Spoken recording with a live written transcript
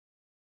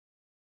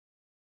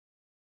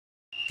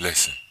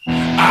Listen.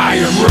 I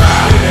am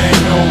right. It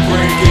ain't no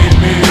breaking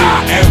me.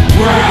 I am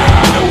right. It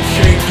ain't no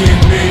shaking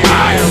me.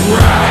 I am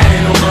right.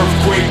 Ain't no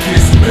earthquake,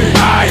 it's me.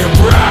 I am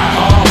right.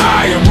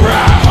 I am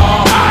right.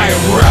 I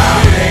am right.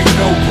 It ain't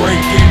no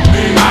breaking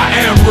me.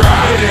 I am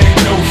right. It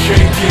ain't no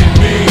shaking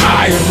me.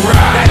 I am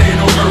right. That ain't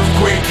no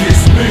earthquake,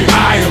 it's me.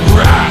 I am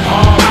right.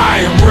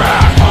 I am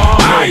right.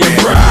 I am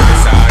right.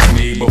 Criticize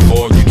me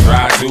before you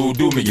try to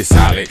do me a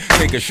solid.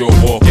 Take a short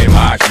walk in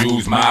my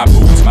shoes, my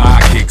boots, my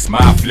kicks,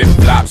 my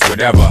flip-flops,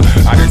 whatever.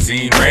 I done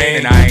seen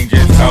rain and I ain't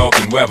just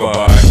talking weather,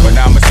 but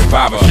I'm a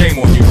survivor. Shame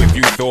on you if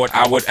you thought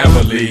I would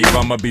ever leave.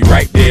 I'ma be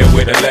right there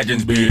where the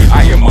legends be.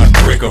 I am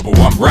unbreakable,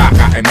 I'm rock,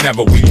 I am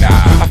never weak.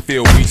 Nah, I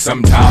feel weak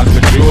sometimes,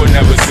 but you'll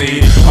never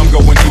see. I'm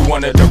going through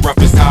one of the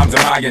roughest times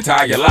of my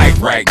entire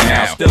life right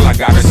now. Still I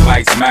got a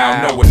slight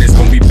smile, knowing it's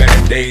gonna be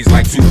better days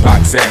like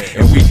Tupac said.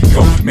 And we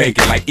gon' make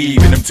it like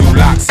even them two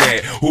locks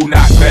said. Who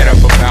not better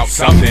about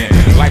something?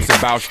 Life's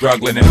about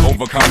struggling and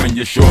overcoming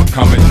your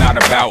shortcomings, not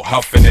about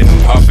huffing and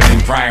puffing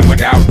and crying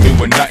without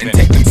doing nothing.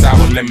 Take them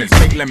sour lemons,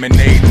 make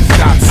lemonade and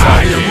stop sucking.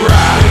 I am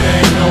right. It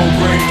ain't no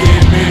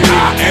breaking me.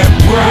 I am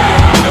right.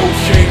 It ain't no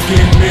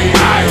shaking me.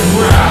 I am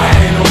right. That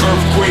ain't no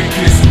earthquake,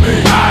 it's me.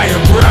 I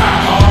am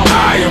right.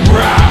 I am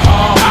right.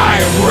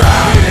 I am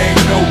right. It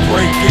ain't no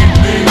breaking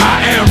me. I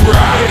am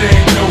right. It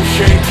ain't no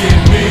shaking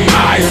me.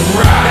 I am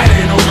right. That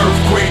ain't no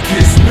earthquake,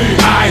 it's me.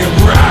 I am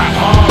right.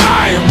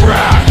 I am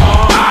right.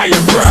 I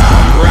am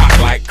right. Rock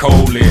like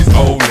coal is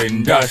old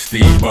and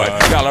dusty, but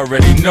y'all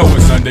already know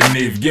it's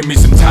underneath. Give me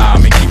some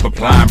time and keep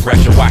applying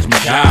pressure. Watch me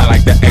shine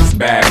like the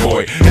ex-bad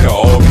boy. It'll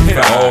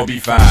all be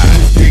fine.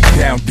 Dig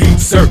down deep,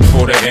 search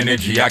for the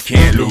energy I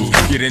can't lose.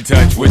 Get in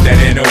touch with that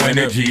inner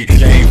energy.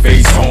 Game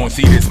face on,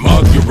 see this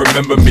mug, you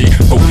remember me.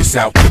 Focus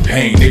out the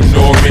pain,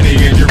 ignore any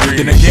injury.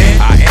 Then again,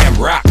 I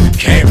am rock, you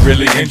can't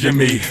really injure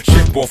me.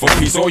 Ship off a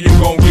piece, all you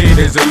gon' get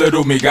is a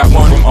little me. Got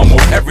one from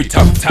almost every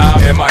tough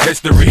time in my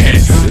history.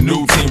 Hence, the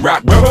new team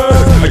rock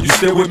brothers. Are you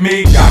still with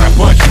me? Got a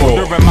bunch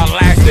more. During my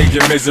last stage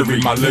of misery,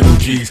 my little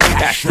G's,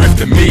 that's strength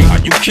to me. Are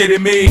you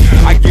kidding me?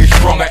 I get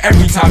stronger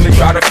every time they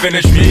try to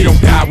finish me. Don't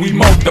die, we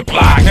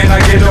multiply. Can I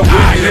get a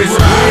witness?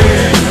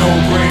 Ain't no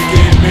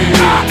breaking me.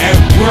 I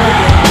am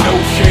right. Ain't no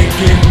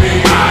shaking me.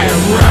 I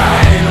am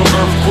right. Ain't no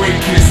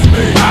earthquake, it's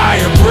me. I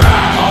am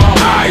right.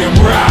 I am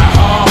right.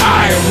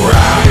 I am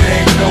right. It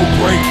ain't no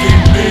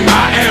breaking me.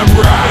 I am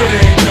right.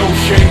 It ain't no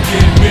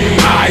shaking me.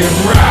 I am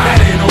right. That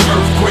ain't no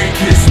earthquake,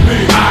 it's me.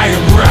 I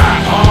am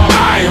right.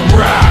 I am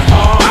right.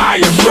 I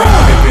am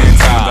right. There been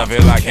times I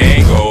feel like I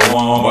can't go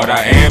on, but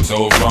I am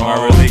so strong,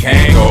 I really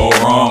can't go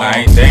wrong.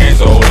 I ain't staying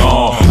so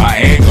long, I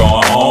ain't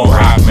going home.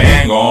 Rock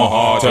man going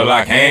hard till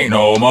I can't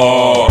no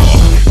more.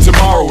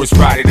 Tomorrow is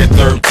Friday the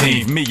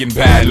 13th. Me and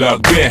bad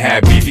luck been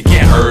had beef. He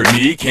can't hurt me,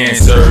 he can't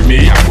serve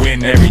me. I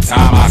win every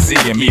time I see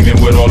him,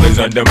 even with all his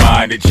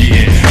undermined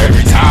cheating.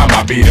 Every time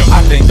I beat him,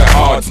 I think the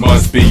odds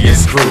must be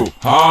his crew.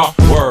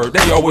 Word,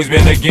 they always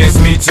been against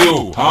me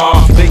too.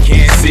 They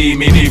can't see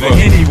me neither.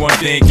 Anyone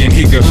thinking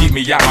he could keep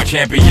me out my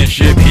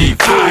championship heat.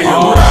 I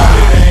am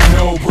right. It ain't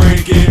no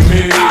breaking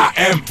me. I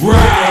am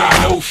right. It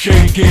ain't no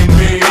shaking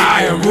me. I